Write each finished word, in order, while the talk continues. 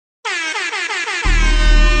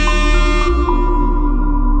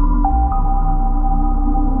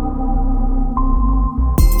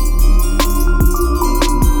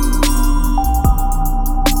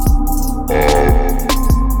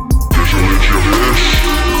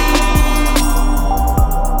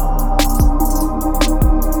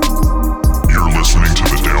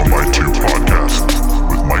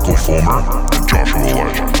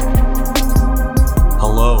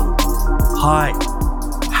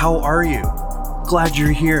How are you? Glad you're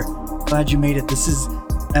here. Glad you made it. This is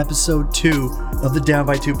episode 2 of the Down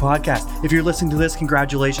by 2 podcast. If you're listening to this,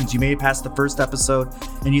 congratulations. You made it past the first episode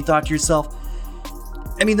and you thought to yourself,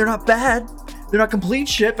 I mean, they're not bad. They're not complete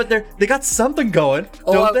shit, but they got something going,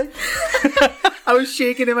 don't they? I was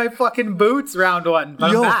shaking in my fucking boots round one.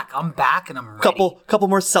 But I'm back and I'm ready. Couple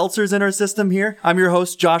more seltzers in our system here. I'm your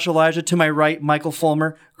host, Josh Elijah. To my right, Michael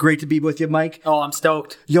Fulmer. Great to be with you, Mike. Oh, I'm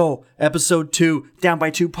stoked. Yo, episode 2, Down by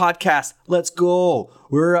 2 podcast. Let's go.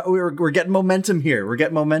 We're getting momentum here. We're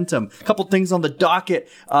getting momentum. A couple things on the docket.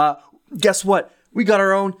 Guess what? We got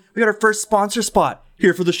our first sponsor spot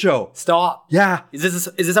here for the show. Stop. Yeah. Is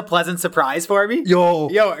this a pleasant surprise for me? Yo,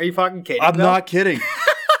 are you fucking kidding? I'm not kidding.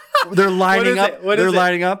 They're lining up. They're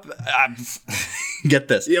lining up. Get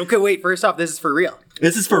this. Okay, wait. First off, this is for real.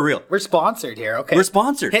 This is for real. We're sponsored here. Okay. We're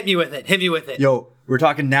sponsored. Hit me with it. Yo, we're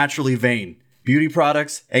talking Naturally Vain. Beauty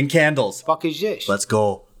products and candles. Fuck is this? Let's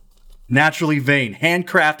go. Naturally Vain.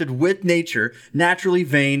 Handcrafted with nature. Naturally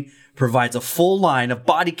Vain provides a full line of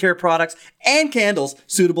body care products and candles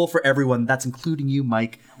suitable for everyone. That's including you,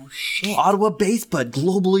 Mike. Oh, shit. Ottawa-based, but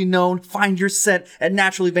globally known. Find your scent at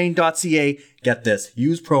naturallyvain.ca. Get this.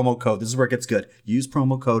 Use promo code. This is where it gets good. Use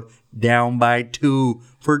promo code DOWN2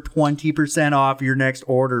 for 20% off your next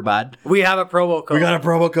order, bud. We have a promo code. We got a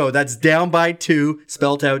promo code. That's DOWN2,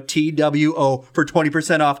 spelled out TWO, for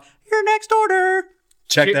 20% off your next order.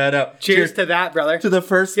 Check that out. Cheers to that, brother. To the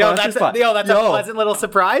first sponsor spot. That's a pleasant little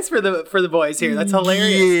surprise for the boys here. That's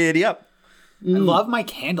hilarious. Giddy up. I love my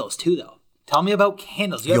candles too, though. Tell me about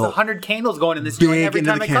candles. You have 100 candles going in this joint every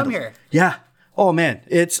time I come here. Yeah. Oh man,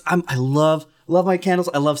 I love my candles.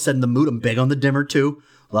 I love setting the mood. I'm big on the dimmer too.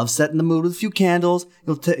 Love setting the mood with a few candles.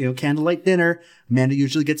 Candlelight dinner. Amanda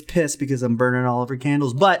usually gets pissed because I'm burning all of her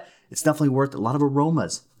candles, but it's definitely worth a lot of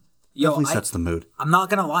aromas. Definitely sets the mood. I'm not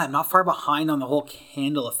gonna lie, I'm not far behind on the whole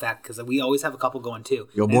candle effect because we always have a couple going too.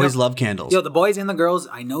 Yo, boys love candles. Yo, the boys and the girls,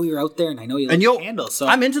 I know you're out there and I know you love candles. So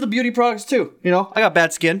I'm into the beauty products too. I got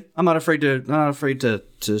bad skin. I'm not afraid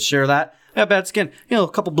to share that. I got bad skin. A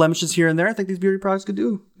couple blemishes here and there. I think these beauty products could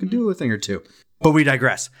do a thing or two. But we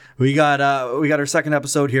digress. We got our second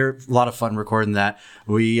episode here. A lot of fun recording that.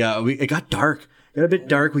 It got dark. It got a bit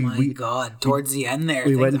dark. God, towards the end there. I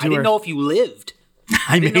didn't know if you lived.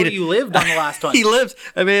 I didn't know you lived on the last one. He lived.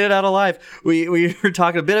 I made it out alive. We were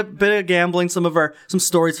talking a bit of gambling, some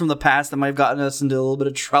stories from the past that might have gotten us into a little bit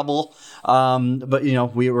of trouble. But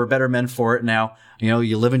we were better men for it now.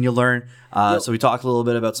 You live and you learn. So we talked a little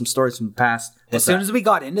bit about some stories from the past. As soon as we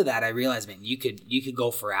got into that, I realized, man, you could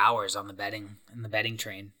go for hours on the betting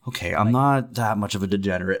train. Okay, I'm not that much of a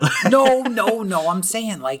degenerate. No. I'm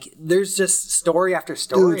saying there's just story after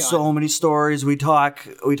story. Dude, so many stories. We talk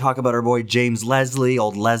about our boy James Leslie.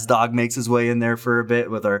 Old Les Dog makes his way in there for a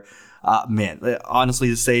bit with our man. Honestly,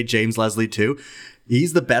 to say James Leslie too,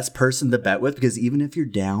 he's the best person to bet with because even if you're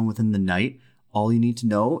down within the night, all you need to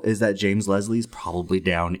know is that James Leslie's probably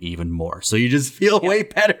down even more. So you just feel way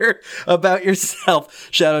better about yourself.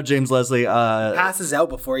 Shout out James Leslie. Passes out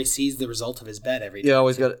before he sees the result of his bet every time. You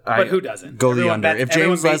always got. But who doesn't? Go the under. If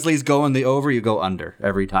James Leslie's going the over, you go under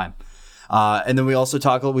every time. And then we also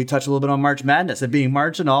touch a little bit on March Madness. It being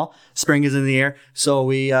March and all, spring is in the air. So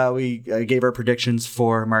we gave our predictions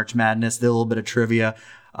for March Madness. Did a little bit of trivia.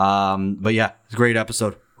 But yeah, it's a great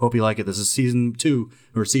episode. Hope you like it. This is season 2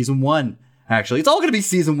 or season 1. Actually, it's all going to be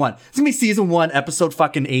season 1. It's going to be season 1, episode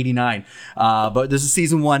fucking 89. But this is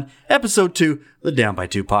season 1, episode 2, the Down by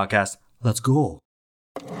 2 podcast. Let's go.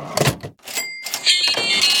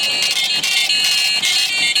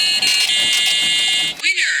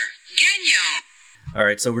 All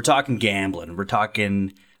right, so we're talking gambling. We're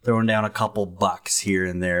talking throwing down a couple bucks here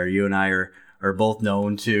and there. You and I are both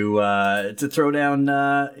known to throw down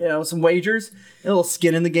some wagers, a little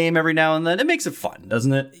skin in the game every now and then. It makes it fun,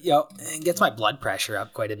 doesn't it? It gets my blood pressure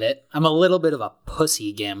up quite a bit. I'm a little bit of a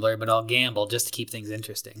pussy gambler, but I'll gamble just to keep things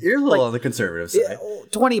interesting. You're a little on the conservative side.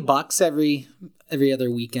 $20 every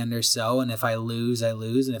other weekend or so, and if I lose, I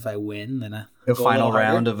lose, and if I win, then I go final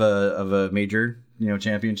round of a major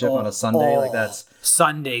championship on a Sunday like that's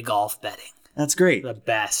Sunday golf betting. That's great. The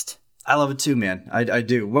best. I love it too, man. I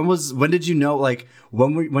do. When did you know?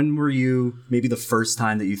 When were you maybe the first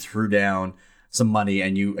time that you threw down some money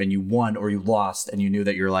and you won or you lost and you knew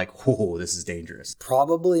that you're like, whoa, this is dangerous?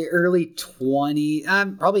 Probably early 20.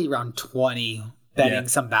 Probably around 20. Betting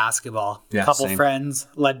some basketball. Yeah, couple same. Friends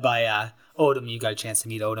led by Odom. You got a chance to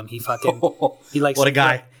meet Odom. He likes what a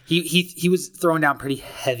guy. He was throwing down pretty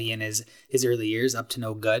heavy in his early years, up to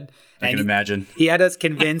no good. I can imagine. He had us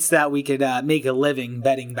convinced that we could make a living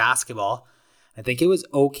betting basketball. I think it was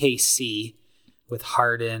OKC with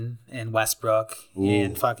Harden and Westbrook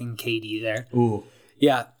and fucking KD there. Ooh.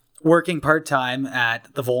 Yeah. Working part-time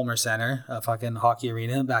at the Volmer Center, a fucking hockey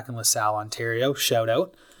arena back in LaSalle, Ontario. Shout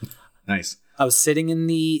out. Nice. I was sitting in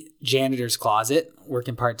the janitor's closet,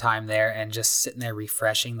 working part-time there, and just sitting there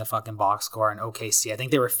refreshing the fucking box score on OKC. I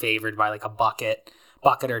think they were favored by like a bucket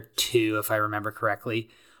or two, if I remember correctly.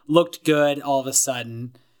 Looked good all of a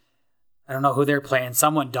sudden. I don't know who they're playing.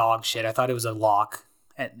 Someone dog shit. I thought it was a lock.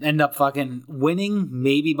 End up fucking winning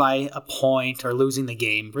maybe by a point or losing the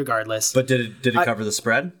game, regardless. But did it cover the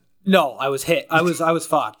spread? No, I was hit. I was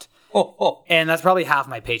fucked. Oh. And that's probably half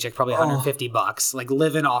my paycheck, probably $150. Like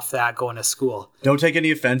living off that, going to school. Don't take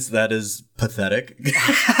any offense. That is pathetic.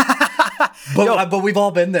 but we've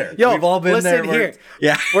all been there. We've all been listen there. Here.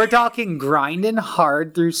 Yeah. We're talking grinding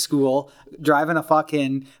hard through school, driving a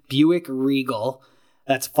fucking Buick Regal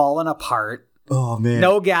that's falling apart. Oh, man.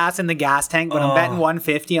 No gas in the gas tank, but I'm betting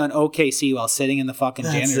 150 on OKC while sitting in the fucking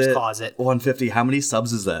janitor's closet. 150. How many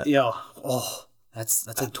subs is that? Yo, that's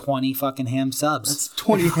like 20 fucking ham subs. That's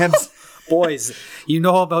 20 hams. Boys, you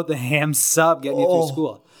know about the ham sub getting you through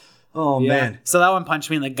school. Oh, Yeah. man. So that one punched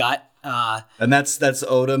me in the gut. And that's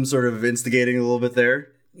Odom sort of instigating a little bit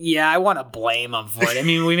there. Yeah, I want to blame him for it. I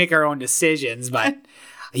mean, we make our own decisions, but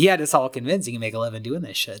he had us all convinced he can make a living doing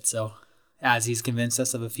this shit. So, as he's convinced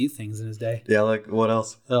us of a few things in his day. Yeah, like what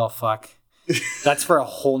else? Oh, fuck. That's for a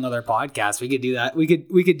whole nother podcast. We could do that. We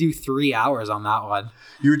could do 3 hours on that one.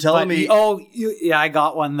 You were telling me. Yeah, I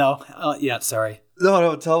got one though. Yeah, sorry.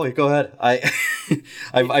 No, tell me. Go ahead.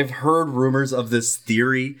 I've heard rumors of this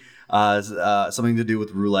theory, something to do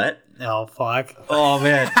with roulette. Oh, fuck. Oh,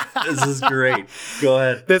 man. This is great. Go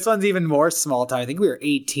ahead. This one's even more small time. I think we were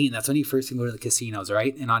 18. That's when you first can go to the casinos,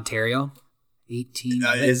 right? In Ontario. 18.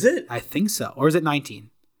 Is it? I think so. Or is it 19?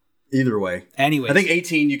 Either way. Anyways. I think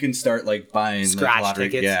 18 you can start like buying Scratch lottery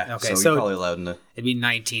tickets. Yeah. Okay, So you're probably allowed in the... It'd be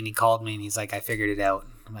 19. He called me and he's like, I figured it out.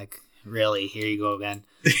 I'm like, really? Here you go again.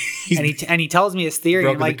 and he tells me his theory.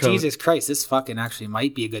 I'm like, Jesus Christ, this fucking actually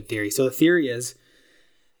might be a good theory. So the theory is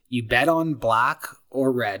you bet on black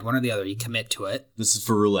or red, one or the other. You commit to it. This is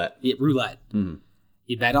for roulette. Roulette. Mm-hmm.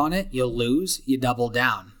 You bet on it, you'll lose, you double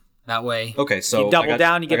down. That way, okay, so you double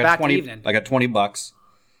down, you get back 20, to evening. I got $20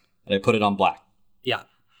 and I put it on black. Yeah.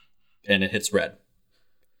 And it hits red.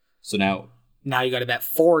 So now you got to bet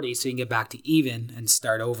 40 so you can get back to even and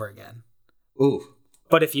start over again. Ooh.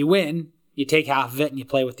 But if you win, you take half of it and you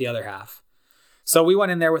play with the other half. So we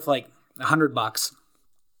went in there with like $100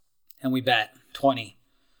 and we bet 20.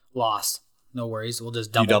 Lost. No worries. We'll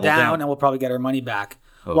just double down and we'll probably get our money back.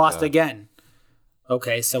 Lost again.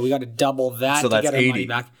 Okay, so we got to double that to get our money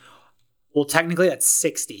back. Well, technically that's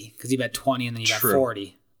 60 because you bet 20 and then you bet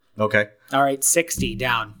 40. Okay. All right, 60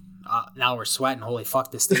 down. Now we're sweating. Holy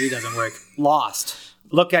fuck, this theory doesn't work. Lost.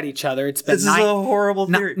 Look at each other. It's been this is a horrible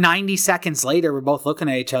theory. 90 seconds later, we're both looking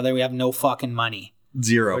at each other. We have no fucking money.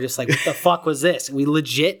 Zero. We're just like, what the fuck was this? We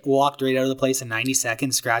legit walked right out of the place in 90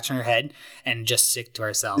 seconds, scratching our head and just sick to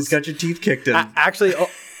ourselves. He's got your teeth kicked in. Actually,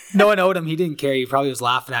 no one owed him. He didn't care. He probably was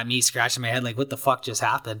laughing at me, scratching my head like, what the fuck just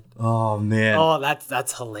happened? Oh, man. Oh,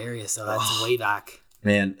 that's hilarious. So that's way back.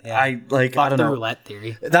 Man, Yeah. I don't know. Roulette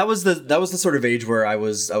theory. That was the sort of age where I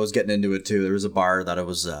was getting into it too. There was a bar that I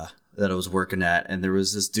was working at, and there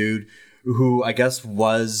was this dude who I guess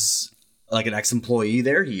was like an ex-employee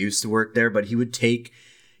there. He used to work there, but he would take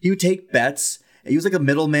bets. He was like a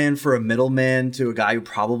middleman for a middleman to a guy who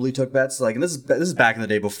probably took bets. Like, and this is back in the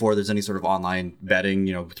day before there's any sort of online betting,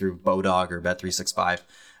 through Bodog or Bet365.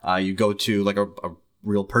 You go to like a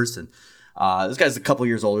real person. This guy's a couple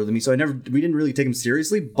years older than me, so we didn't really take him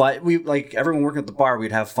seriously, but we, like everyone working at the bar,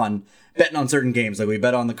 we'd have fun betting on certain games. Like we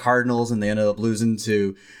bet on the Cardinals and they ended up losing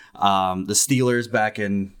to the Steelers back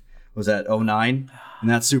in, was that 2009 in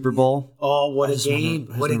that Super Bowl? Oh, what a game.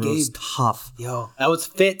 What a game. It was tough. Yo, that was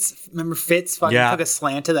Fitz. Remember Fitz fucking took a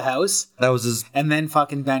slant to the house? That was his and then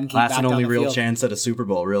fucking Ben came last back and only down the real field. chance at a Super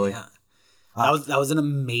Bowl, really. Yeah. That was an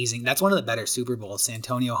amazing, that's one of the better Super Bowls.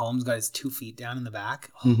 Santonio Holmes got his 2 feet down in the back.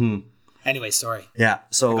 Oh. Mm-hmm. Anyway, sorry. Yeah,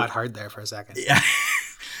 so I got hard there for a second. Yeah.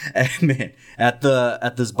 And man, at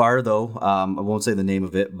this bar though, I won't say the name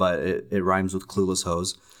of it, but it rhymes with clueless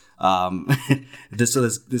hose.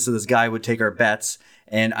 This guy would take our bets,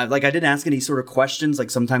 and I didn't ask any sort of questions.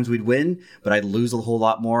 Like sometimes we'd win, but I'd lose a whole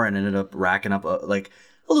lot more, and ended up racking up a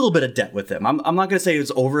little bit of debt with him. I'm not gonna say it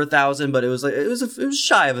was over 1,000, but it was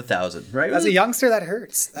shy of 1,000, right? As a youngster, that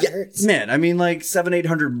hurts. That hurts. Man, I mean, like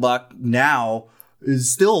 $700-800 now.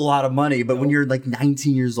 is still a lot of money. But when you're like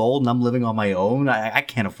 19 years old and I'm living on my own, I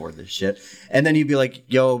can't afford this shit. And then he'd be like,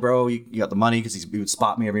 yo, bro, you got the money? Because he would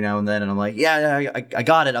spot me every now and then. And I'm like, yeah, I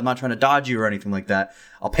got it. I'm not trying to dodge you or anything like that.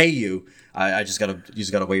 I'll pay you. You just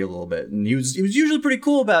gotta wait a little bit. And he was usually pretty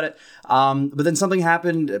cool about it. But then something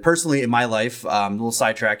happened personally in my life. A little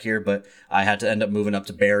sidetrack here, but I had to end up moving up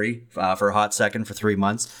to Barrie for a hot second for 3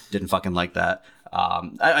 months. Didn't fucking like that.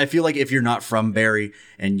 I feel like if you're not from Barrie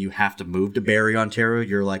and you have to move to Barrie, Ontario,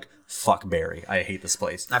 you're like, fuck Barrie. I hate this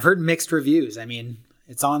place. I've heard mixed reviews. I mean,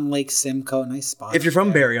 it's on Lake Simcoe, nice spot. If you're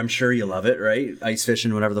from Barrie, I'm sure you love it, right? Ice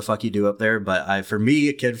fishing, whatever the fuck you do up there. But for me,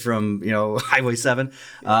 a kid from Highway 7,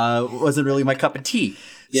 wasn't really my cup of tea.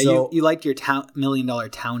 Yeah, so, you liked your $1 million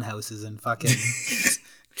townhouses in fucking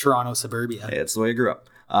Toronto suburbia. Hey, that's the way I grew up.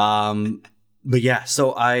 But yeah,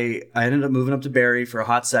 so I ended up moving up to Barrie for a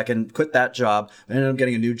hot second, quit that job, and ended up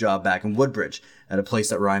getting a new job back in Woodbridge at a place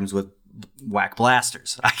that rhymes with whack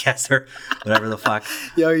blasters, I guess, or whatever the fuck.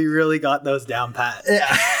 Yo, you really got those down pat.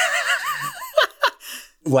 Yeah.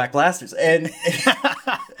 Whack blasters. And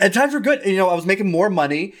times were good. I was making more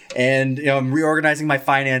money, and I'm reorganizing my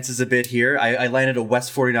finances a bit here. I landed a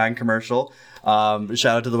West 49 commercial. Shout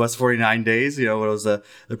out to the West 49 days. When I was the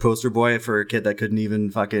poster boy for a kid that couldn't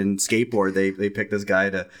even fucking skateboard. They picked this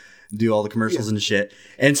guy to do all the commercials and shit.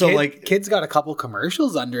 And so kid's got a couple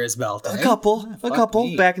commercials under his belt. A couple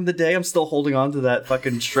me. back in the day. I'm still holding on to that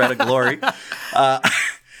fucking shred of glory.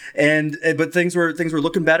 But things were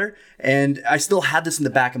looking better, and I still had this in the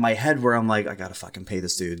back of my head where I'm like, I gotta fucking pay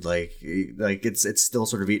this dude. Like it's still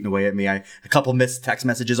sort of eating away at me. A couple missed text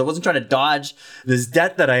messages. I wasn't trying to dodge this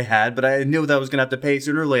debt that I had, but I knew that I was gonna have to pay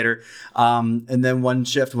sooner or later. And then one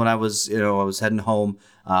shift when I was heading home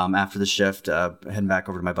after the shift, heading back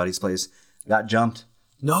over to my buddy's place, got jumped.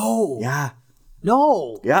 No. Yeah.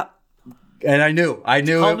 No. Yeah. And I knew.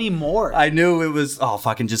 Tell me more. I knew it was,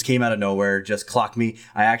 fucking just came out of nowhere, just clocked me.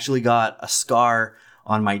 I actually got a scar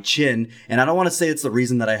on my chin. And I don't want to say it's the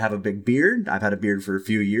reason that I have a big beard. I've had a beard for a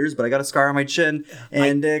few years, but I got a scar on my chin,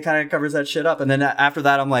 and it kind of covers that shit up. And then after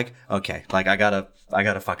that, I'm like, okay, like I gotta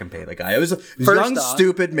fucking pay the guy. It was young,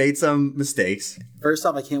 stupid, made some mistakes. First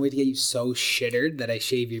off, I can't wait to get you so shittered that I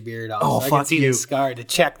shave your beard off. Oh, so I fuck can see you. the scar to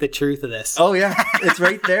check the truth of this. Oh yeah, it's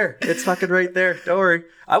right there. It's fucking right there. Don't worry.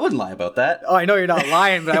 I wouldn't lie about that. Oh, I know you're not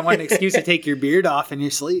lying, but I want an excuse to take your beard off in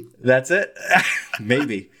your sleep. That's it.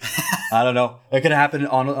 Maybe. I don't know. It could happen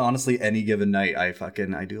honestly any given night. I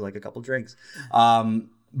do like a couple drinks.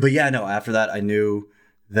 But yeah, no, after that I knew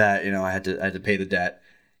that, I had to pay the debt,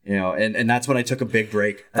 and that's when I took a big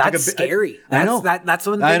break. That's scary. I know. That's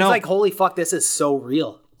when things like, holy fuck, this is so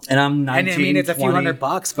real. And I'm 19, and I mean, it's a few 20.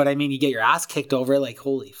 $100, but I mean, you get your ass kicked over, like,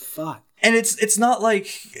 holy fuck. And it's not like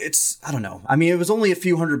I don't know. I mean, it was only a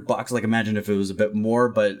few $100. Like, imagine if it was a bit more.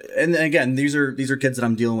 But and again, these are kids that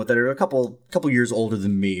I'm dealing with that are a couple years older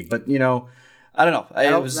than me. But I don't know.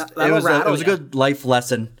 It was a good life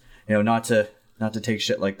lesson. Not to take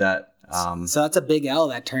shit like that. So that's a big L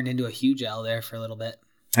that turned into a huge L there for a little bit.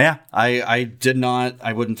 Yeah, I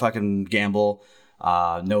wouldn't fucking gamble.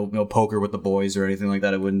 No poker with the boys or anything like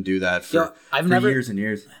that. I wouldn't do that for years and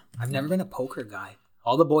years. I've never been a poker guy.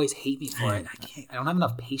 All the boys hate me for it. I don't have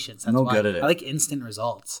enough patience. That's why. Good at it. I like instant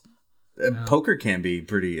results. Poker can be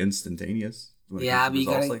pretty instantaneous. Yeah, but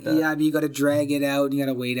you gotta drag it out and you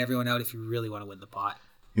gotta wait everyone out if you really want to win the pot.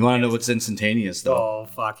 You want to know what's instantaneous though? Oh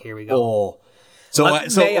fuck! Here we go. Oh,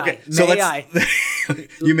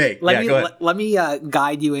 you may. Go ahead. Let me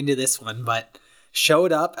guide you into this one, but.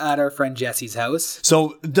 Showed up at our friend Jesse's house.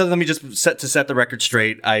 So let me just set the record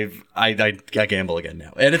straight. I gamble again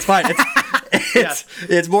now, and it's fine.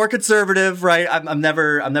 It's more conservative, right? I'm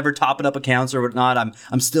never topping up accounts or whatnot.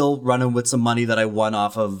 I'm still running with some money that I won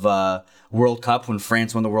off of World Cup when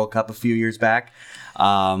France won the World Cup a few years back. So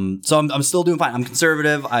I'm still doing fine. I'm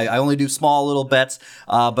conservative. I only do small little bets,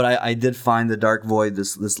 but I did find the dark void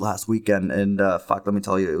this last weekend, and let me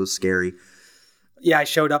tell you, it was scary. Yeah, I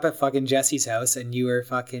showed up at fucking Jesse's house and you were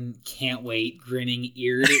fucking can't wait, grinning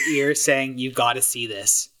ear to ear saying, you got to see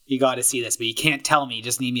this. You got to see this, but you can't tell me. You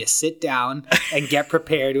just need me to sit down and get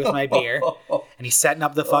prepared with my beer. And he's setting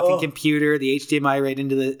up the fucking computer, the HDMI right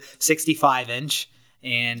into the 65-inch.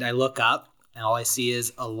 And I look up and all I see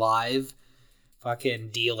is a live fucking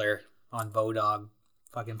dealer on Bodog.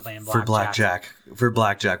 Fucking playing for blackjack,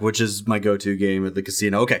 which is my go-to game at the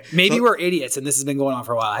casino. Okay, maybe we're idiots, and this has been going on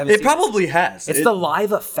for a while. It probably has. It's the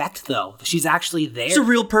live effect, though. She's actually there. It's a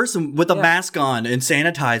real person with a mask on and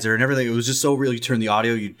sanitizer and everything. It was just so real. You turn the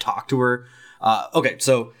audio, you talk to her. Okay,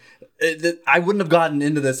 so I wouldn't have gotten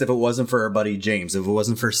into this if it wasn't for our buddy James, if it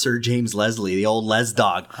wasn't for Sir James Leslie, the old Les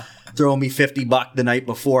dog, throwing me $50 the night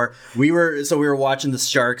before. We were watching the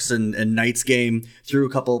Sharks and Knights game, threw a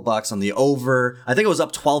couple of bucks on the over. I think it was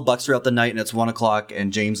up $12 throughout the night, and it's 1:00,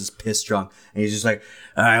 and James is pissed drunk, and he's just like,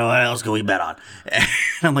 all right, what else can we bet on? And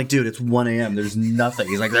I'm like, dude, it's 1 a.m. There's nothing.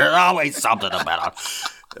 He's like, there's always something to bet on.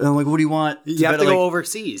 And I'm like, what do you want? You have to go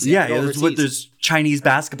overseas. There's Chinese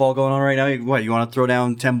basketball going on right now. What, you want to throw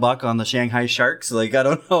down $10 on the Shanghai Sharks? Like, I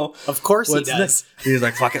don't know. Of course he does. He's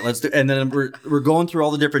like, fuck it, let's do it. And then we're going through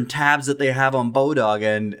all the different tabs that they have on Bodog,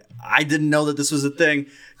 and I didn't know that this was a thing.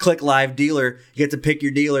 Click live dealer. You get to pick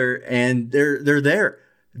your dealer, and they're there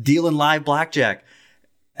dealing live blackjack.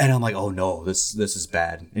 And I'm like, oh no, this is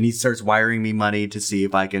bad. And he starts wiring me money to see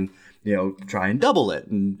if I can, try and double it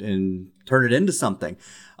and turn it into something.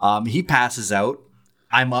 He passes out.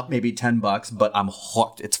 I'm up maybe $10, but I'm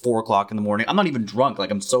hooked. It's 4:00 in the morning. I'm not even drunk. Like,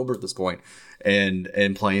 I'm sober at this point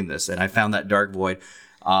and playing this. And I found that dark void.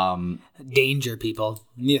 Danger, people.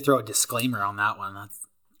 You need to throw a disclaimer on that one.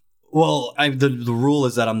 Well, the rule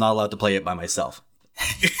is that I'm not allowed to play it by myself.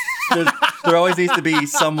 There always needs to be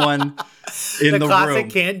someone in the room. The classic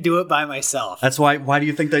can't do it by myself. That's why do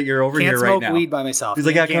you think that you're over here right now? Can't smoke weed by myself. He's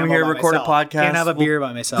like, yeah, come here, record a podcast. Can't have a beer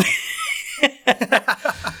by myself.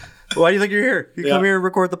 Why do you think you're here? You come here and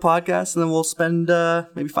record the podcast, and then we'll spend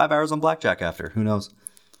maybe 5 hours on blackjack after. Who knows?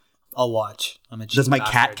 I'll watch. I'm a cheap Does my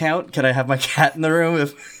bastard. cat count? Can I have my cat in the room?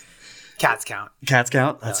 Cats count. Cats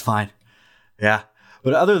count? That's fine. Yeah.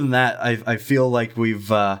 But other than that, I feel like we've,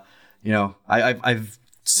 I've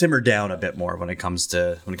simmered down a bit more when it comes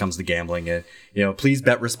to gambling. Please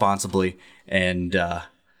bet responsibly, and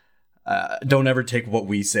don't ever take what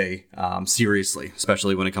we say seriously,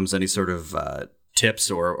 especially when it comes to any sort of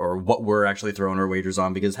tips or what we're actually throwing our wagers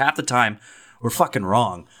on, because half the time we're fucking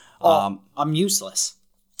wrong. I'm useless.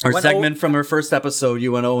 Our segment from our first episode,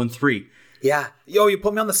 you went 0-3. Yeah. Yo, you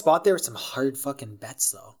put me on the spot there with some hard fucking bets,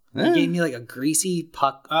 though. You gave me like a greasy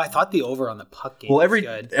puck. I thought the over on the puck game was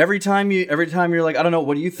good. Every time you're like, I don't know,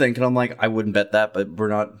 what do you think? And I'm like, I wouldn't bet that, but we're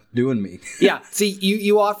not doing me. Yeah. See,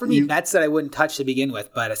 you offered me bets that I wouldn't touch to begin with,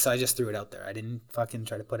 but so I just threw it out there. I didn't fucking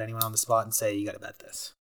try to put anyone on the spot and say, you got to bet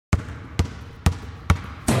this.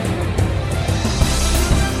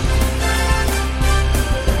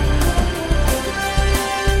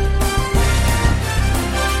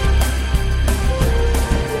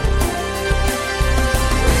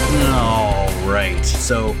 Right.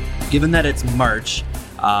 So, given that it's March,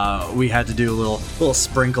 we had to do a little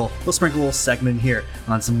segment here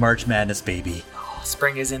on some March Madness, baby. Oh,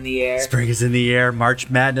 spring is in the air. Spring is in the air. March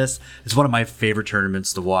Madness is one of my favorite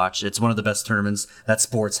tournaments to watch. It's one of the best tournaments that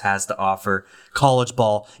sports has to offer. College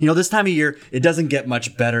ball. This time of year, it doesn't get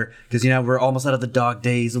much better because, we're almost out of the dog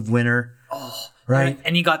days of winter. Oh, right.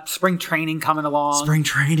 And you got spring training coming along. Spring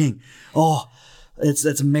training. Oh, it's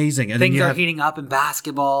amazing. And things are heating up in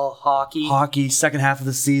basketball, hockey. Second half of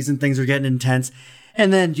the season, things are getting intense.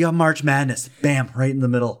 And then you have March Madness. Bam, right in the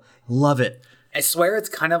middle. Love it. I swear it's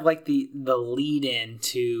kind of like the lead in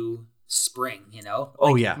to spring,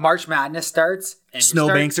 Oh, yeah. March Madness starts. And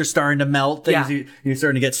snowbanks are starting to melt. You're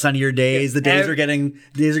starting to get sunnier days. The days are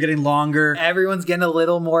getting longer. Everyone's getting a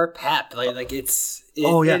little more pep. It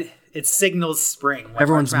signals spring.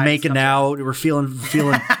 Everyone's making out. We're feeling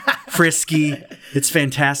frisky. It's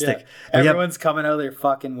fantastic. Yeah. Everyone's coming out of their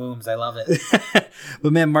fucking wombs. I love it.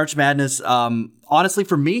 But man, March Madness, honestly,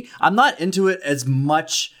 for me, I'm not into it as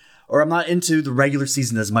much, or I'm not into the regular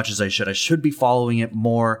season as much as I should. I should be following it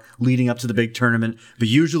more leading up to the big tournament. But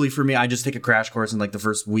usually for me, I just take a crash course in like the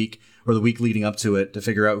first week or the week leading up to it to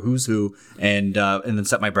figure out who's who and then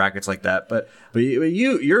set my brackets like that. But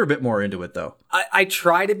you're a bit more into it though. I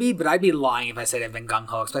try to be, but I'd be lying if I said I've been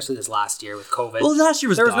gung-ho, especially this last year with COVID. Well, last year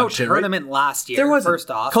was there was no shit, tournament right? last year. There wasn't. First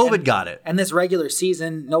off, COVID got it, and this regular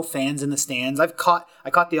season, no fans in the stands. I caught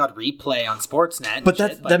the odd replay on Sportsnet, but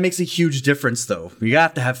that makes a huge difference, though. You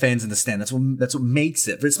have to have fans in the stand. That's what makes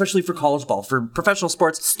it, especially for college ball, for professional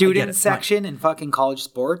sports. Student section in fucking college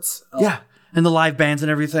sports. Oh. Yeah, and the live bands and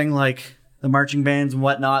everything, like the marching bands and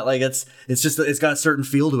whatnot. Like it's got a certain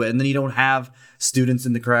feel to it, and then you don't have students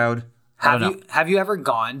in the crowd. Have you ever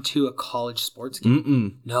gone to a college sports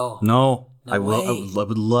game? No. I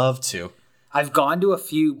would love to. I've gone to a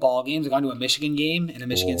few ball games. I've gone to a Michigan game and a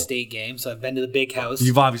Michigan State game. So I've been to the Big House.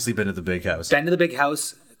 You've obviously been to the Big House. Been to the Big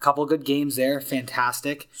House. A couple of good games there.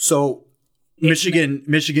 Fantastic. So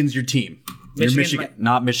Michigan's your team. You're Michigan,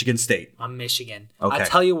 not Michigan State. I'm Michigan. Okay. I'll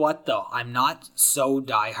tell you what, though. I'm not so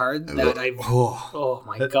diehard that I... Oh,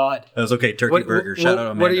 my God. That was okay. Turkey burger. Shout out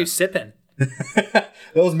Amanda. What are you sipping?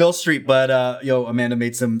 That was Mill Street, but Amanda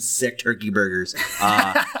made some sick turkey burgers.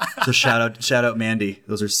 So shout out Mandy.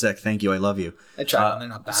 Those are sick. Thank you. I love you. I tried them. They're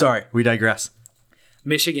not bad. Sorry, we digress.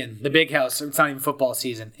 Michigan, the big house. It's not even football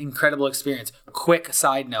season. Incredible experience. Quick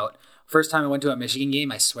side note. First time I went to a Michigan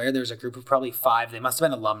game, I swear there was a group of probably 5. They must have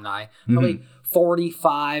been alumni. Probably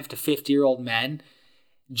 45 to 50-year-old men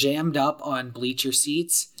jammed up on bleacher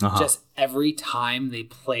seats. Just every time they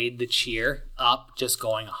played the cheer up, just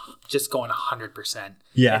going 100%.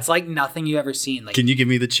 Yeah. It's like nothing you ever seen. Like, Can you give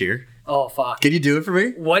me the cheer? oh, fuck. Can you do it for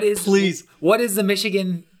me? Please. What is the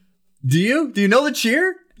Michigan? Do you know the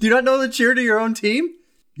cheer? Do you not know the cheer to your own team?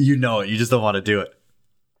 You know it. You just don't want to do it.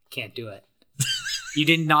 Can't do it. You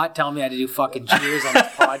did not tell me I had to do fucking cheers on this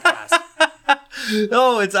podcast.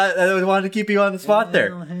 No, I wanted to keep you on the spot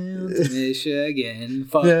there. Michigan.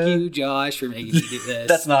 Fuck you, Josh, for making me do this.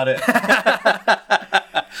 That's not it.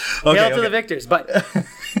 Hail to the victors. But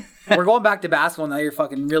we're going back to basketball now. You're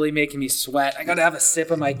fucking really making me sweat. I got to have a sip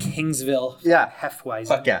of my Kingsville Hefeweizen.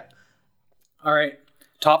 Fuck yeah. All right.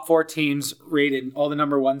 Top 4 teams rated, all the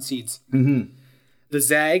number 1 seeds. Mm-hmm. The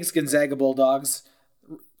Zags, Gonzaga Bulldogs,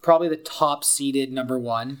 probably the top seeded number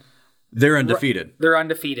 1. They're undefeated. They're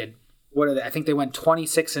undefeated. What are they? I think they went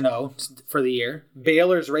 26-0 for the year.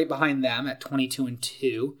 Baylor's right behind them at 22-2.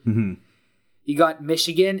 Mm-hmm. You got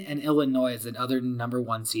Michigan and Illinois as the other number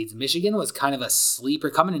 1 seeds. Michigan was kind of a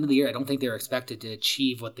sleeper coming into the year. I don't think they were expected to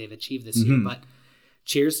achieve what they've achieved this year. But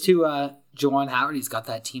cheers to Juwan Howard. He's got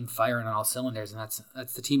that team firing on all cylinders, and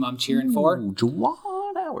that's the team I'm cheering for. Juwan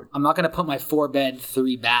Howard. I'm not going to put my 4-bed,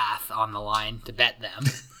 3-bath on the line to bet them.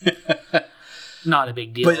 Not a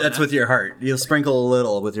big deal. But that's with your heart. You'll sprinkle a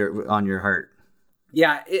little on your heart.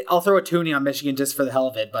 Yeah, I'll throw a toonie on Michigan just for the hell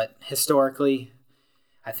of it. But historically,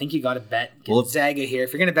 I think you got to bet Gonzaga here.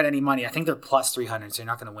 If you're going to bet any money, I think they're plus 300, so you're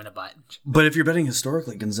not going to win a bunch. But if you're betting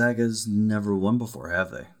historically, Gonzaga's never won before, have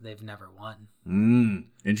they? They've never won.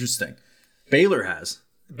 Interesting. Baylor has.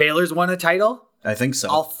 Baylor's won a title? I think so.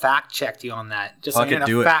 I'll fact check you on that. Just so Fuck I'm it,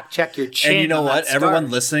 do going it. to fact check your chin. And you know on what? that Everyone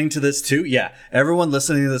scar. listening to this too, everyone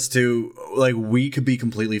listening to this too, like, we could be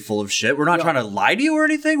completely full of shit. We're not trying to lie to you or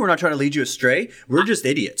anything. We're not trying to lead you astray. We're just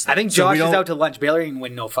idiots. I think Josh is out to lunch. Baylor didn't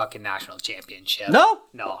win no fucking national championship. No?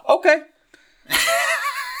 No. Okay.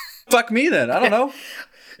 Fuck me then. I don't know.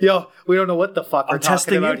 Yo, we don't know what the fuck we're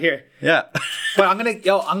talking about here. Yeah. But I'm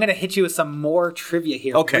gonna hit you with some more trivia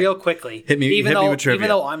here, real quickly. Hit me with trivia. Even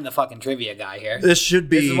though I'm the fucking trivia guy here. This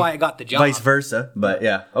is why I got the job. Vice versa, but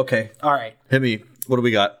yeah. Okay. All right. Hit me. What do we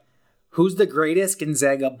got? Who's the greatest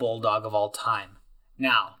Gonzaga Bulldog of all time?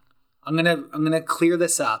 Now, I'm gonna clear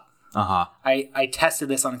this up. I tested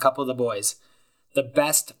this on a couple of the boys. The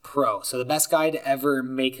best pro, so the best guy to ever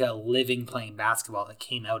make a living playing basketball that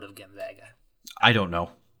came out of Gonzaga. I don't know.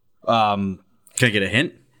 Can I get a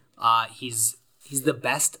hint? He's the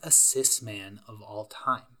best assist man of all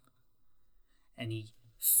time. And he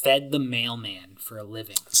fed the mailman for a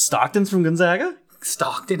living. Stockton's from Gonzaga?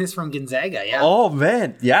 Stockton is from Gonzaga, yeah. Oh,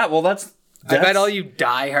 man. Yeah, well, that's I bet all you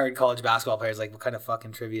diehard college basketball players like, what kind of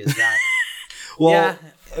fucking trivia is that? Well,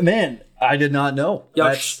 man, I did not know.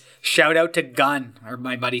 Yo, shout out to Gunn, or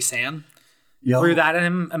my buddy Sam. Threw that at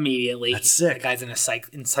him immediately. That's sick. The guy's an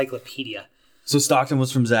encyclopedia. So Stockton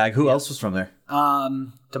was from Zag. Who else was from there?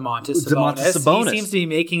 DeMontis Sabonis. He seems to be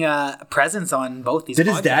making a presence on both these podcasts. Did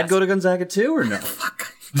his dad go to Gonzaga too, or no?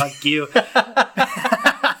 Fuck you.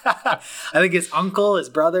 I think his uncle, his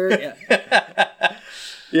brother.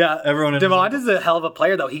 Yeah. Everyone. DeMontis is a hell of a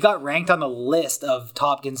player, though. He got ranked on the list of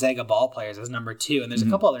top Gonzaga ball players as number 2, and there's a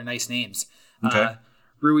couple other nice names. Okay.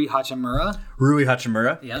 Rui Hachimura.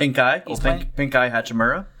 Yeah. Pink Eye. Pink Eye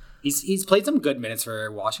Hachimura. He's played some good minutes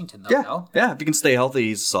for Washington, though. Yeah. No? Yeah. If he can stay healthy,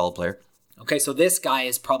 he's a solid player. Okay, so this guy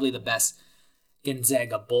is probably the best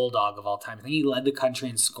Gonzaga Bulldog of all time. I think he led the country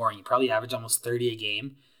in scoring. He probably averaged almost 30 a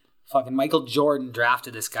game. Fucking Michael Jordan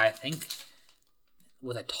drafted this guy, I think,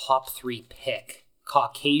 with a top 3 pick.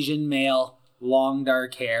 Caucasian male, long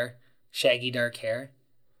dark hair, shaggy dark hair.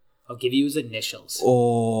 I'll give you his initials.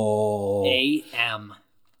 Oh. AM.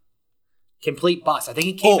 Complete bust. I think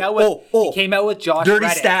he came out with Josh Dirty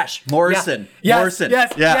Reddick. Stash. Morrison. Yeah. Morrison.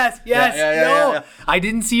 Yes. Yeah. I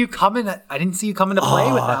didn't see you coming to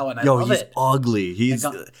play with that one. I love he's it. ugly. He's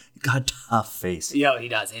got a tough face. Yo, he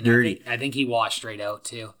does. And dirty. I think he washed straight out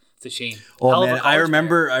too. It's a shame. Oh man, I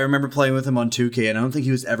remember playing with him on 2K, and I don't think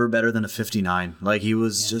he was ever better than a 59. Like, he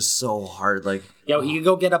was just so hard. Like, yo, he could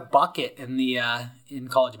go get a bucket in the in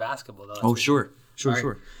college basketball though. Oh sure.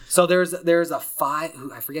 So there's a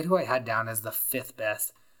 5. I forget who I had down as the 5th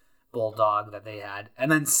best Bulldog that they had,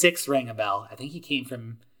 and then 6 rang a bell. I think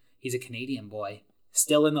he's a Canadian boy,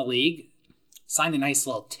 still in the league. Signed a nice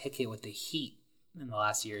little ticket with the Heat in the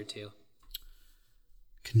last year or two.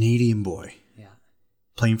 Canadian boy. Yeah.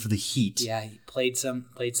 Playing for the Heat. Yeah, he played some.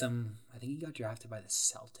 I think he got drafted by the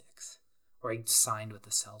Celtics, or he signed with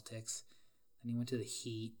the Celtics, and he went to the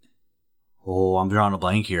Heat. Oh, I'm drawing a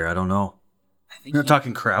blank here. I don't know. I think You're not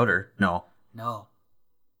talking Crowder. No. No.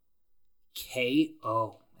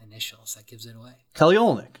 K.O. initials. That gives it away. Kelly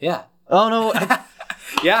Olynyk. Yeah. Oh no.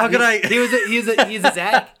 Yeah. How could I? He's a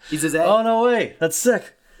Zag. He's a Zag. Oh no way. That's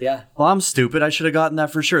sick. Yeah. Well, I'm stupid. I should have gotten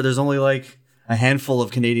that for sure. There's only like a handful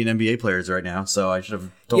of Canadian NBA players right now, so I should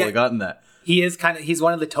have totally gotten that. He's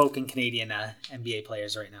one of the token Canadian NBA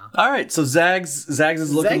players right now. All right, so Zags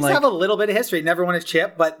is looking Zags like have a little bit of history. Never won a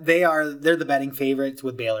chip, but they're the betting favorites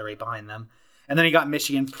with Baylor right behind them. And then you got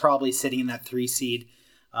Michigan probably sitting in that 3 seed.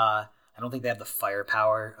 I don't think they have the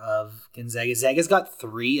firepower of Gonzaga. Zaga's got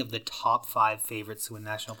 3 of the top 5 favorites to win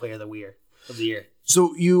National Player of the Year.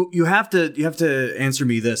 So you have to answer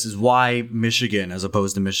me this is why Michigan as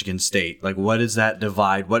opposed to Michigan State? Like what is that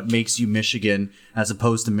divide? What makes you Michigan as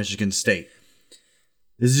opposed to Michigan State?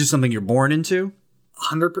 Is this just something you're born into?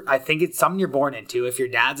 100%. I think it's something you're born into. If your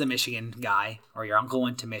dad's a Michigan guy, or your uncle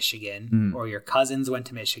went to Michigan, or your cousins went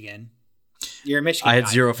to Michigan, you're a Michigan guy. I had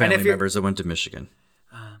 0 family members that went to Michigan.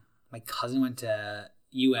 My cousin went to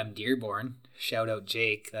Dearborn. Shout out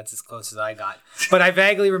Jake. That's as close as I got. But I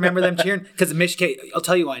vaguely remember them cheering because Michigan. I'll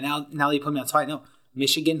tell you why. Now that you put me on spot, no,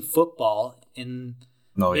 Michigan football in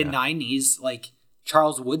mid-90s, like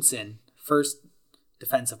Charles Woodson, first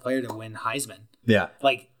defensive player to win Heisman. Yeah.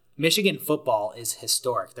 Like Michigan football is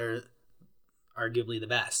historic. They're arguably the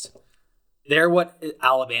best. They're what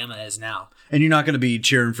Alabama is now. And you're not going to be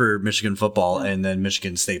cheering for Michigan football and then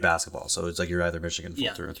Michigan State basketball. So it's like you're either Michigan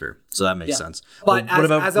through and through. So that makes sense. But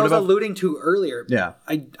as I was alluding to earlier,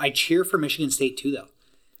 I cheer for Michigan State too,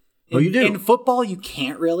 though. You do? In football, you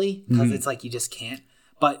can't really because it's like you just can't.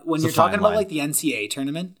 But when you're talking about like the NCAA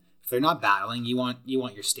tournament, if they're not battling, you want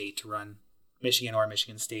your state to run Michigan or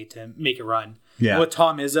Michigan State to make a run. Yeah. With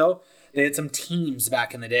Tom Izzo, they had some teams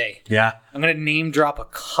back in the day. Yeah. I'm going to name drop a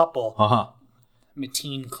couple.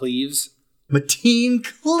 Mateen Cleaves. Mateen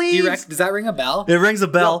Cleaves? Does that ring a bell? It rings a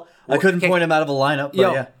bell. I couldn't point him out of a lineup,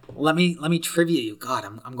 but yeah. Let me trivia you. God,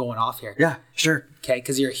 I'm going off here. Yeah, sure. Okay,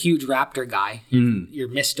 because you're a huge Raptor guy. You're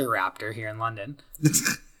Mr. Raptor here in London.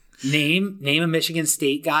 Name a Michigan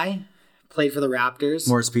State guy. Played for the Raptors.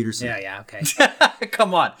 Morris Peterson. Yeah, okay.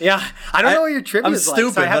 Come on. Yeah, I don't know what your trivia is like.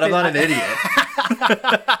 I'm stupid, but I'm not an idiot.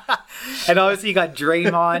 And obviously you got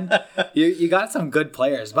Draymond. You got some good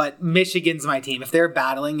players, but Michigan's my team. If they're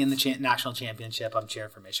battling in the national championship, I'm cheering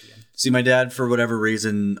for Michigan. See, my dad, for whatever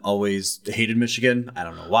reason, always hated Michigan. I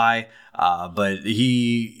don't know why, but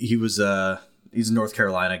he's a North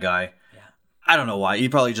Carolina guy. Yeah. I don't know why. He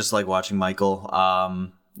probably just liked watching Michael.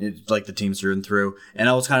 Like the teams through and through, and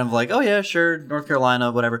I was kind of like, oh yeah, sure, North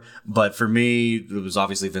Carolina, whatever. But for me, it was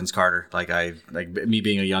obviously Vince Carter. Like me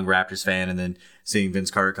being a young Raptors fan, and then seeing Vince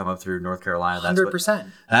Carter come up through North Carolina.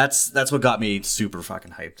 100%. That's what got me super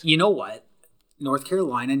fucking hyped. You know what? North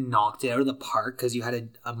Carolina knocked it out of the park because you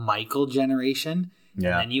had a Michael generation, and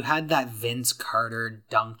then you had that Vince Carter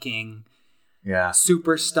dunking,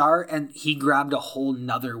 superstar, and he grabbed a whole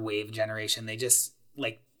nother wave generation. They just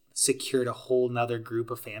secured a whole nother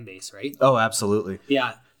group of fan base, right? Oh, absolutely.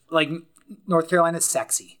 Yeah. Like North Carolina's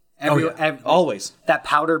sexy. Always. That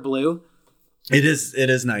powder blue. It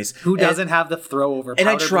is nice. Who doesn't have the throw over? And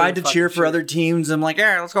I tried to cheer for other teams. I'm like,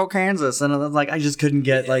 yeah, let's go Kansas. And I'm like, I just couldn't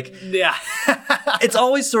get it's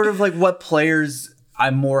always sort of like what players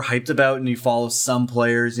I'm more hyped about, and you follow some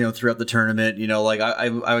players, throughout the tournament. Like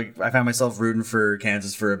I found myself rooting for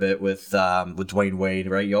Kansas for a bit with Dwayne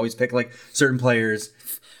Wade, right? You always pick like certain players.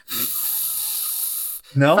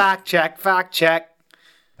 No? Fact check.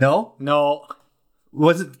 No?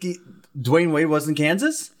 Was it Dwayne Wade wasn't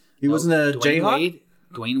Kansas? He wasn't a Jayhawk?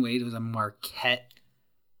 Dwayne Wade was a Marquettian.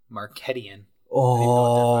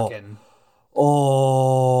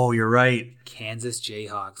 Oh, you're right. Kansas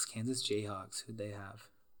Jayhawks. Who'd they have?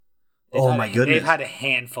 My goodness. They've had a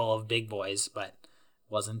handful of big boys, but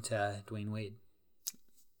wasn't Dwayne Wade.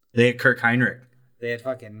 They had Kirk Heinrich. They had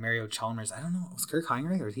fucking Mario Chalmers. I don't know. Was Kirk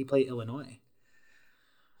Heinrich or did he play Illinois?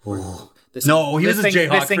 He was a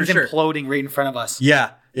Jayhawk this thing's for sure. Imploding right in front of us.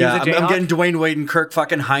 Yeah. I'm getting Dwayne Wade and Kirk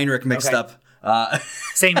fucking Heinrich mixed up.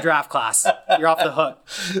 Same draft class. You're off the hook.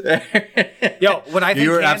 Yo, when I think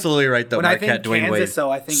you were absolutely right though. When I think Dwayne Kansas, Wade.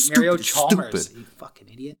 though, I think Mario Chalmers. You fucking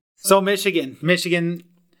idiot. So Michigan,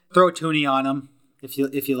 throw a toonie on them if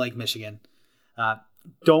you like Michigan.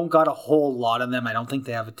 Don't got a whole lot of them. I don't think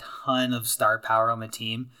they have a ton of star power on the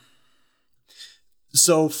team.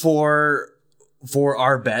 So for for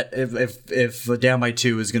our bet, if Down by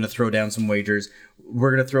 2 is going to throw down some wagers,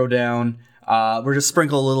 we're going to throw down, we're going to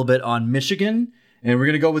sprinkle a little bit on Michigan, and we're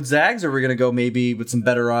going to go with Zags, or we're going to go maybe with some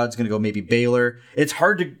better odds, going to go maybe Baylor. It's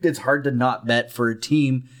hard to not bet for a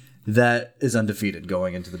team that is undefeated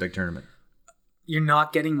going into the big tournament. You're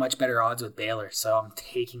not getting much better odds with Baylor, so I'm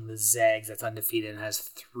taking the Zags that's undefeated and has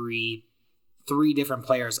three different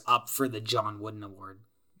players up for the John Wooden Award.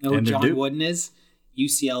 You know what John Wooden is?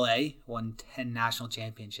 UCLA won 10 national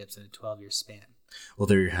championships in a 12-year span. Well,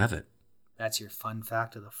 there you have it. That's your fun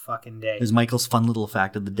fact of the fucking day. Is Michael's fun little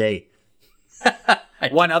fact of the day.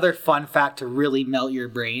 One other fun fact to really melt your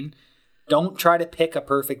brain. Don't try to pick a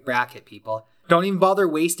perfect bracket, people. Don't even bother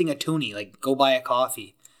wasting a toonie. Like, go buy a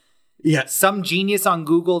coffee. Yeah. Some genius on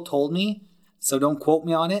Google told me, so don't quote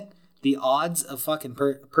me on it, the odds of fucking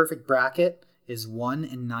perfect bracket is 1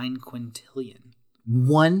 in 9 quintillion.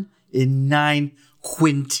 1 in 9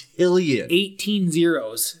 quintillion. 18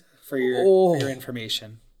 zeros for your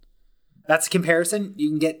information. That's a comparison. You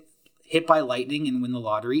can get hit by lightning and win the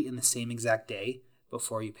lottery in the same exact day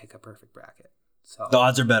before you pick a perfect bracket. So the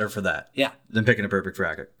odds are better for that. Yeah. Than picking a perfect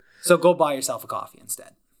bracket. So go buy yourself a coffee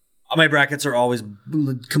instead. My brackets are always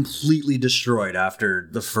completely destroyed after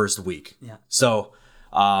the first week. Yeah. So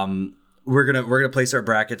we're gonna place our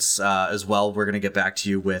brackets as well. We're gonna get back to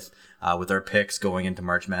you with our picks going into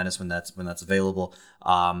March Madness when that's available.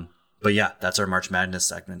 But yeah, that's our March Madness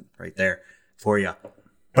segment right there for you.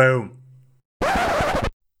 Boom.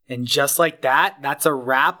 And just like that, that's a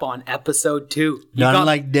wrap on episode 2. Done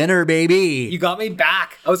like dinner, baby. You got me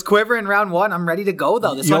back. I was quivering round 1. I'm ready to go,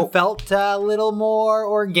 though. This one felt a little more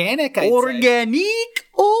organic, I'd say. Organic?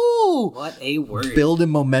 Oh! What a word. Building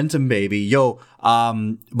momentum, baby. Yo,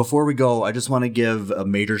 before we go, I just want to give a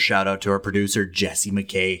major shout out to our producer, Jesse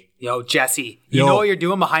McKay. Yo, Jesse. You know what you're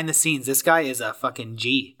doing behind the scenes. This guy is a fucking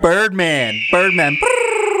G. Birdman.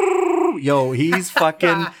 Yo, he's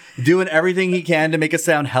fucking doing everything he can to make us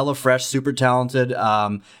sound hella fresh, super talented.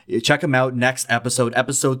 Check him out next episode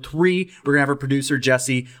 3. We're gonna have our producer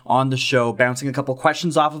Jesse on the show, bouncing a couple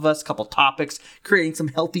questions off of us, a couple topics, creating some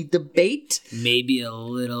healthy debate, maybe a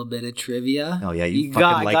little bit of trivia. Oh yeah, you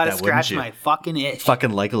fucking like that, scratch wouldn't you? My fucking itch.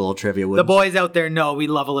 Fucking like a little trivia. The boys out there know we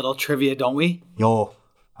love a little trivia, don't we? Yo,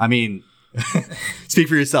 I mean, speak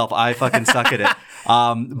for yourself. I fucking suck at it.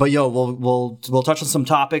 But yo, we'll touch on some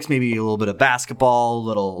topics, maybe a little bit of basketball, a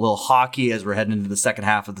little hockey as we're heading into the second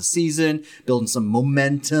half of the season, building some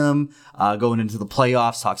momentum, going into the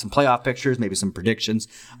playoffs, talk some playoff pictures, maybe some predictions.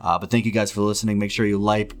 But thank you guys for listening. Make sure you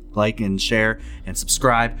like and share and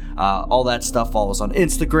subscribe. All that stuff. Follow us on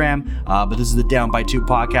Instagram. But this is the Down by 2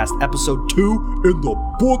 podcast, episode 2 in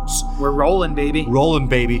the books. We're rolling, baby. Rolling,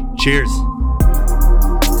 baby. Cheers.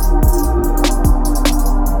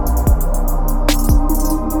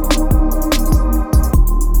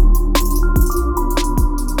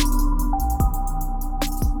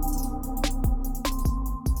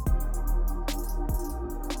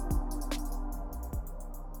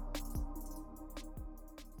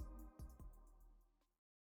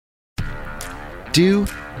 Do,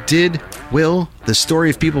 Did, Will, the Story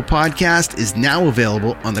of People podcast is now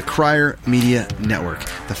available on the Crier Media Network.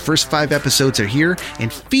 The first 5 episodes are here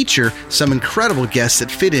and feature some incredible guests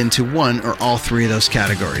that fit into one or all 3 of those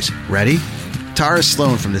categories. Ready? Tara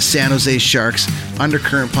Sloan from the San Jose Sharks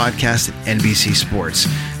Undercurrent podcast at NBC Sports.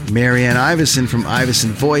 Marianne Iveson from Iveson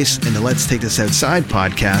Voice and the Let's Take This Outside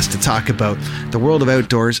podcast to talk about the world of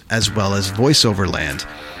outdoors as well as voiceover land.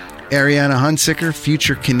 Ariana Hunsicker,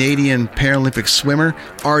 future Canadian Paralympic swimmer,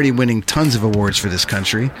 already winning tons of awards for this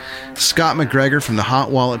country. Scott McGregor from the Hot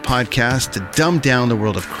Wallet podcast to dumb down the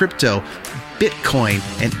world of crypto, Bitcoin,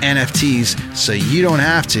 and NFTs so you don't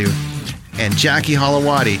have to. And Jackie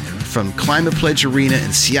Holowati from Climate Pledge Arena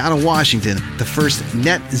in Seattle, Washington, the first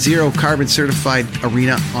net zero carbon certified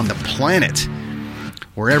arena on the planet.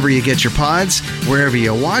 Wherever you get your pods, wherever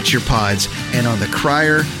you watch your pods, and on the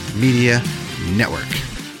Crier Media Network.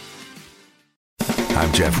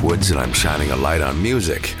 I'm Jeff Woods, and I'm shining a light on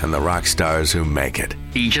music and the rock stars who make it.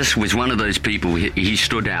 He just was one of those people, he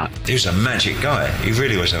stood out. He was a magic guy. He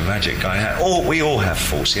really was a magic guy. We all have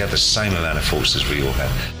faults. He had the same amount of faults as we all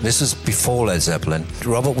have. This was before Led Zeppelin.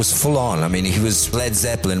 Robert was full on. I mean, he was Led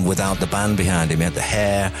Zeppelin without the band behind him. He had the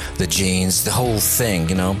hair, the jeans, the whole thing,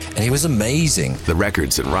 you know. And he was amazing. The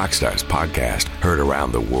Records and Rockstars podcast, heard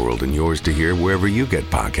around the world and yours to hear wherever you get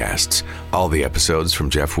podcasts. All the episodes from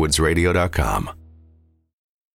JeffWoodsRadio.com.